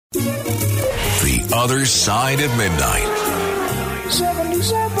The Other Side of Midnight.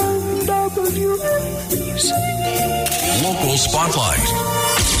 77 WABC. Local Spotlight.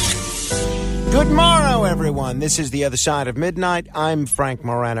 Good morrow, everyone. This is The Other Side of Midnight. I'm Frank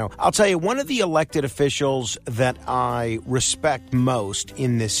Morano. I'll tell you, one of the elected officials that I respect most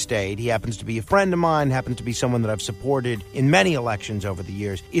in this state, he happens to be a friend of mine, happens to be someone that I've supported in many elections over the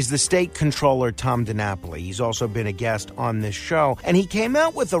years, is the state controller, Tom DiNapoli. He's also been a guest on this show, and he came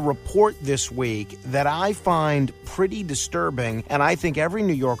out with a report this week that I find pretty disturbing, and I think every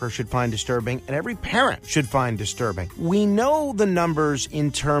New Yorker should find disturbing, and every parent should find disturbing. We know the numbers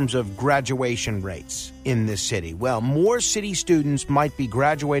in terms of graduation rates in this city. Well, more city students might be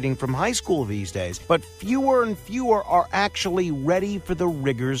graduating from high school these days, but fewer and fewer are actually ready for the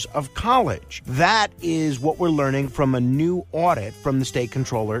rigors of college. That is what we're learning from a new audit from the state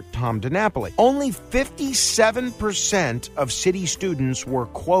controller, Tom DiNapoli. Only 57% of city students were,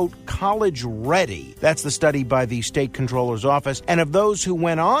 quote, college ready. That's the study by the state controller's office. And of those who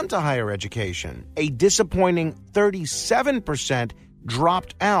went on to higher education, a disappointing 37%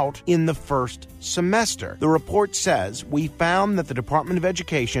 dropped out in the first semester. The report says, we found that the Department of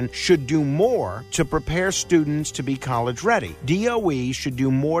Education should do more to prepare students to be college ready. DOE should do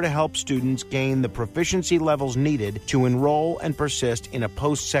more to help students gain the proficiency levels needed to enroll and persist in a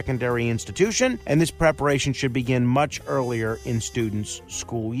post-secondary institution, and this preparation should begin much earlier in students'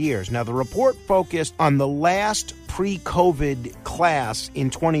 school years. Now, the report focused on the last pre-COVID class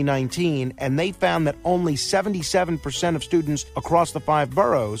in 2019, and they found that only 77% of students across the 5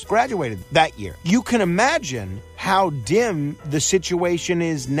 boroughs graduated that year. You can imagine how dim the situation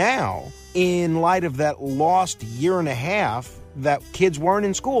is now in light of that lost year and a half that kids weren't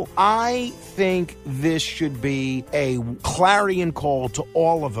in school. I think this should be a clarion call to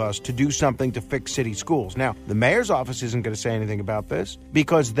all of us to do something to fix city schools. Now, the mayor's office isn't going to say anything about this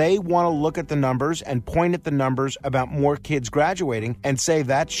because they want to look at the numbers and point at the numbers about more kids graduating and say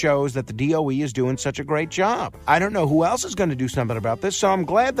that shows that the DOE is doing such a great job. I don't know who else is going to do something about this, so I'm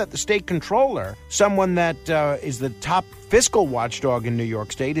glad that the state controller, someone that is the top fiscal watchdog in New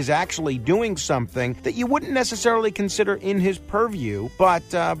York State, is actually doing something that you wouldn't necessarily consider in his purview. But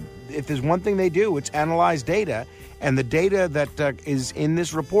if there's one thing they do, it's analyze data. And the data that is in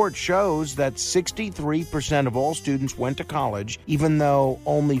this report shows that 63% of all students went to college, even though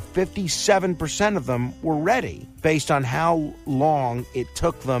only 57% of them were ready, based on how long it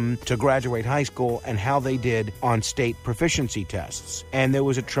took them to graduate high school and how they did on state proficiency tests. And there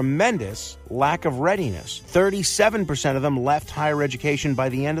was a tremendous lack of readiness. 37% of them left higher education by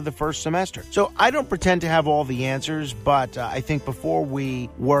the end of the first semester. So I don't pretend to have all the answers, but I think before we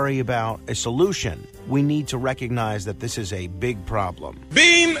worry about a solution, we need to recognize that this is a big problem.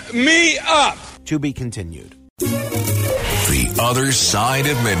 Beam me up! To be continued. The Other Side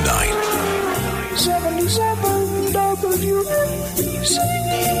of Midnight. 77 WABC.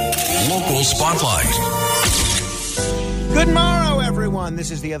 Local Spotlight. Good morrow, everyone.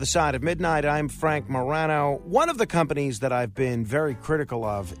 This is The Other Side of Midnight. I'm Frank Morano. One of the companies that I've been very critical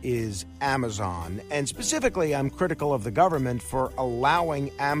of is Amazon. And specifically, I'm critical of the government for allowing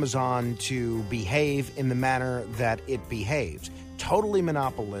Amazon to behave in the manner that it behaves. Totally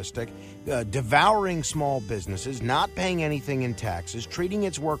monopolistic, devouring small businesses, not paying anything in taxes, treating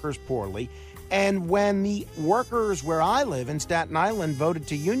its workers poorly. And when the workers where I live in Staten Island voted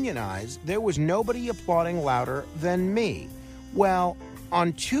to unionize, there was nobody applauding louder than me. Well,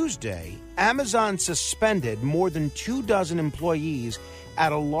 on Tuesday, Amazon suspended more than 24 employees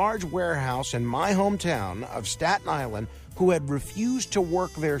at a large warehouse in my hometown of Staten Island who had refused to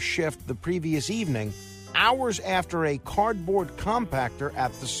work their shift the previous evening, hours after a cardboard compactor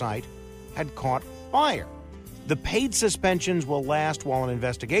at the site had caught fire. The paid suspensions will last while an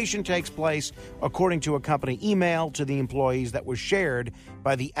investigation takes place, according to a company email to the employees that was shared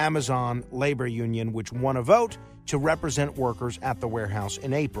by the Amazon Labor Union, which won a vote to represent workers at the warehouse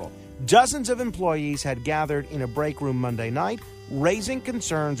in April. Dozens of employees had gathered in a break room Monday night, raising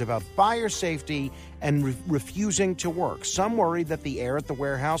concerns about fire safety and refusing to work. Some worried that the air at the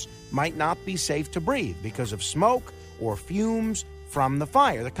warehouse might not be safe to breathe because of smoke or fumes from the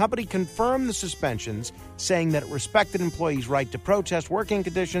fire. The company confirmed the suspensions, saying that it respected employees' right to protest working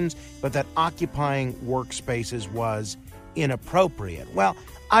conditions, but that occupying workspaces was inappropriate. Well,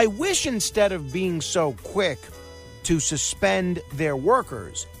 I wish instead of being so quick to suspend their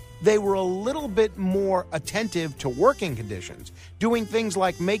workers, they were a little bit more attentive to working conditions, doing things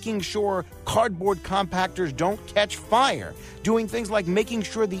like making sure cardboard compactors don't catch fire, doing things like making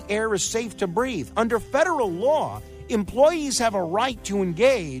sure the air is safe to breathe. Under federal law, employees have a right to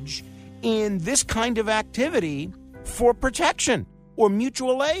engage in this kind of activity for protection or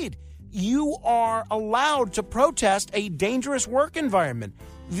mutual aid. you are allowed to protest a dangerous work environment.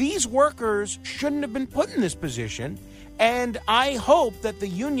 These workers shouldn't have been put in this position, and I hope that the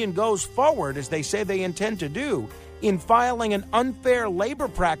union goes forward, as they say they intend to do, in filing an unfair labor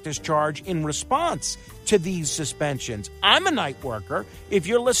practice charge in response to these suspensions. I'm a night worker. If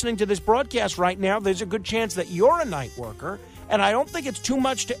you're listening to this broadcast right now, there's a good chance that you're a night worker, and I don't think it's too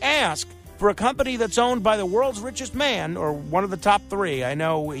much to ask for a company that's owned by the world's richest man, or one of the top three, I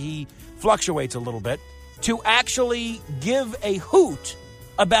know he fluctuates a little bit, to actually give a hoot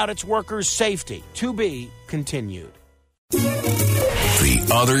about its workers' safety. To be continued. The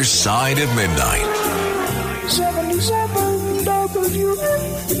Other Side of Midnight. 77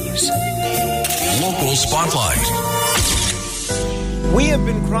 WABC. Local Spotlight. We have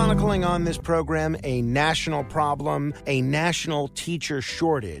been chronicling on this program a national problem, a national teacher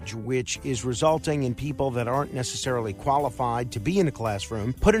shortage, which is resulting in people that aren't necessarily qualified to be in a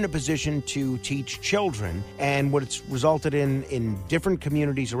classroom, put in a position to teach children. And what it's resulted in different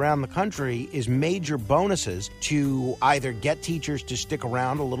communities around the country is major bonuses to either get teachers to stick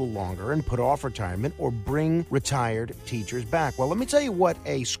around a little longer and put off retirement, or bring retired teachers back. Well, let me tell you what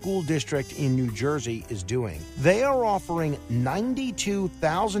a school district in New Jersey is doing. They are offering $92,000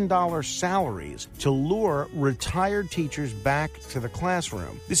 salaries to lure retired teachers back to the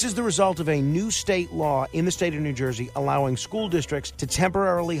classroom. This is the result of a new state law in the state of New Jersey allowing school districts to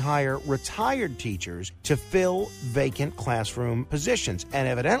temporarily hire retired teachers to fill vacant classroom positions. And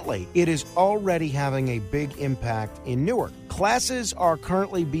evidently, it is already having a big impact in Newark. Classes are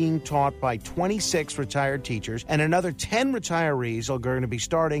currently being taught by 26 retired teachers, and another 10 retirees are going to be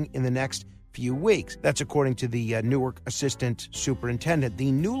starting in the next few weeks. That's according to the Newark Assistant Superintendent.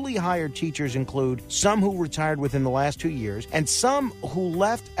 The newly hired teachers include some who retired within the last 2 years and some who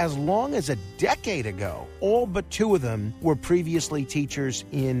left as long as a decade ago. All but 2 of them were previously teachers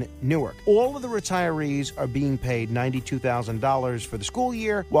in Newark. All of the retirees are being paid $92,000 for the school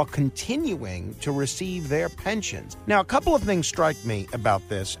year while continuing to receive their pensions. Now, a couple of things strike me about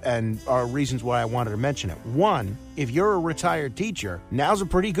this and are reasons why I wanted to mention it. One, if you're a retired teacher, now's a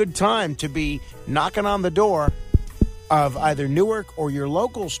pretty good time to be knocking on the door of either Newark or your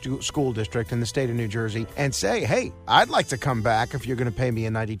local school district in the state of New Jersey and say, hey, I'd like to come back if you're going to pay me a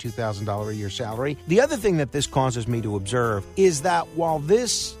 $92,000 a year salary. The other thing that this causes me to observe is that while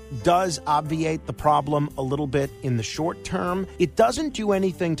this does obviate the problem a little bit in the short term, it doesn't do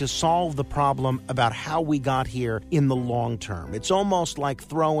anything to solve the problem about how we got here in the long term. It's almost like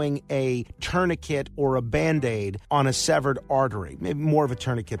throwing a tourniquet or a Band-Aid on a severed artery, maybe more of a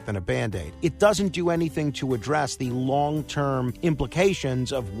tourniquet than a Band-Aid. It doesn't do anything to address the long-term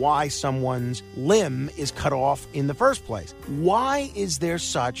implications of why someone's limb is cut off in the first place. Why is there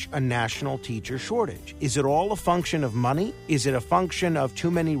such a national teacher shortage? Is it all a function of money? Is it a function of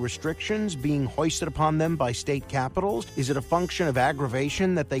too many restrictions being hoisted upon them by state capitals? Is it a function of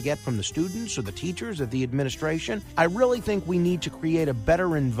aggravation that they get from the students or the teachers or the administration? I really think we need to create a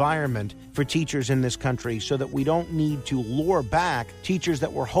better environment for teachers in this country so that we don't need to lure back teachers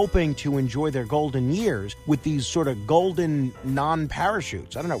that were hoping to enjoy their golden years with these sort of golden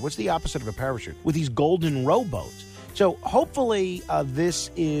non-parachutes. I don't know, what's the opposite of a parachute? With these golden rowboats. So hopefully this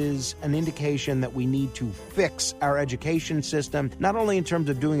is an indication that we need to fix our education system, not only in terms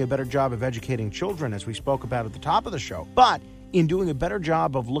of doing a better job of educating children, as we spoke about at the top of the show, but in doing a better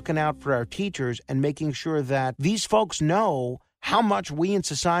job of looking out for our teachers and making sure that these folks know how much we in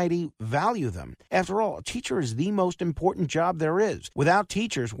society value them. After all, a teacher is the most important job there is. Without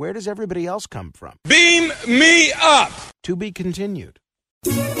teachers, where does everybody else come from? Beam me up! To be continued.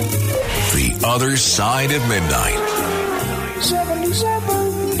 The Other Side of Midnight.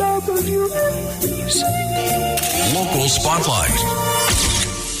 77 WABC. Local Spotlight.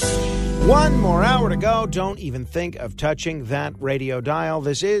 1 more hour to go. Don't even think of touching that radio dial.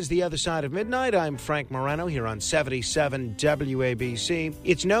 This is The Other Side of Midnight. I'm Frank Morano here on 77 WABC.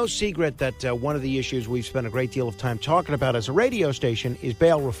 It's no secret that one of the issues we've spent a great deal of time talking about as a radio station is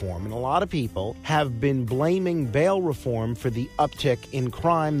bail reform. And a lot of people have been blaming bail reform for the uptick in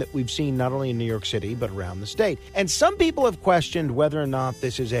crime that we've seen not only in New York City, but around the state. And some people have questioned whether or not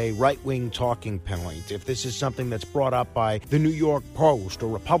this is a right-wing talking point, if this is something that's brought up by the New York Post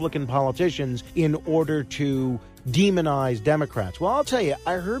or Republican politicians in order to demonize Democrats. Well, I'll tell you,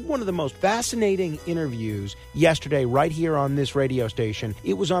 I heard one of the most fascinating interviews yesterday right here on this radio station.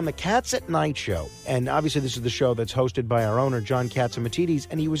 It was on the Cats at Night show. And obviously this is the show that's hosted by our owner, John Catsimatidis.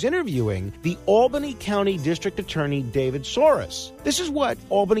 And he was interviewing the Albany County District Attorney, David Soros. This is what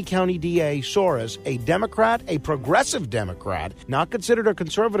Albany County DA Soros, a Democrat, a progressive Democrat, not considered a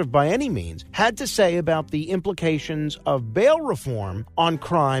conservative by any means, had to say about the implications of bail reform on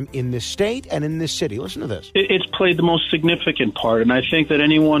crime in this state and in this city. Listen to this. It's played the most significant part, and I think that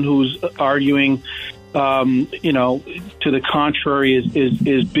anyone who's arguing, to the contrary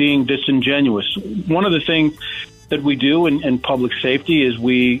is being disingenuous. One of the things that we do in public safety is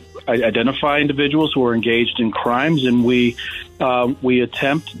we identify individuals who are engaged in crimes, and we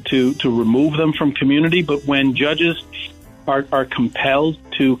attempt to remove them from community. But when judges are compelled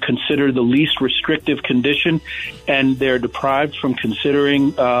to consider the least restrictive condition, and they're deprived from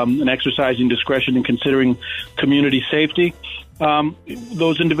considering and exercising discretion and considering community safety,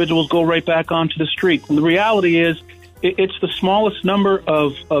 those individuals go right back onto the street. And the reality is, it's the smallest number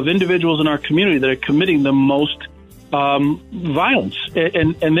of individuals in our community that are committing the most violence,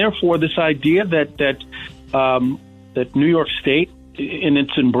 and therefore this idea that New York State, in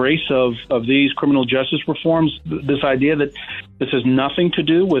its embrace of these criminal justice reforms, this idea that this has nothing to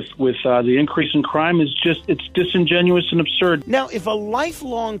do with the increase in crime it's disingenuous and absurd. Now, if a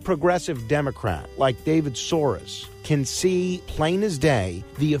lifelong progressive Democrat like David Soros can see plain as day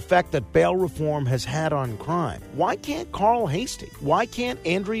the effect that bail reform has had on crime, why can't Carl Hastie? Why can't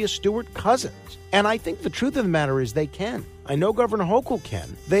Andrea Stewart Cousins? And I think the truth of the matter is they can. I know Governor Hochul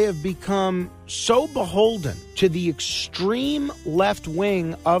can. They have become so beholden to the extreme left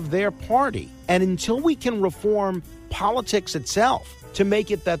wing of their party. And until we can reform politics itself to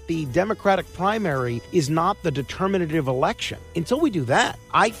make it that the Democratic primary is not the determinative election, until we do that,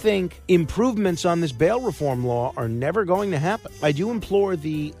 I think improvements on this bail reform law are never going to happen. I do implore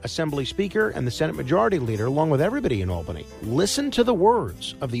the Assembly Speaker and the Senate Majority Leader, along with everybody in Albany, listen to the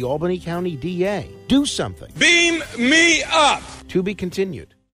words of the Albany County DA. Do something. Beam me up. To be continued.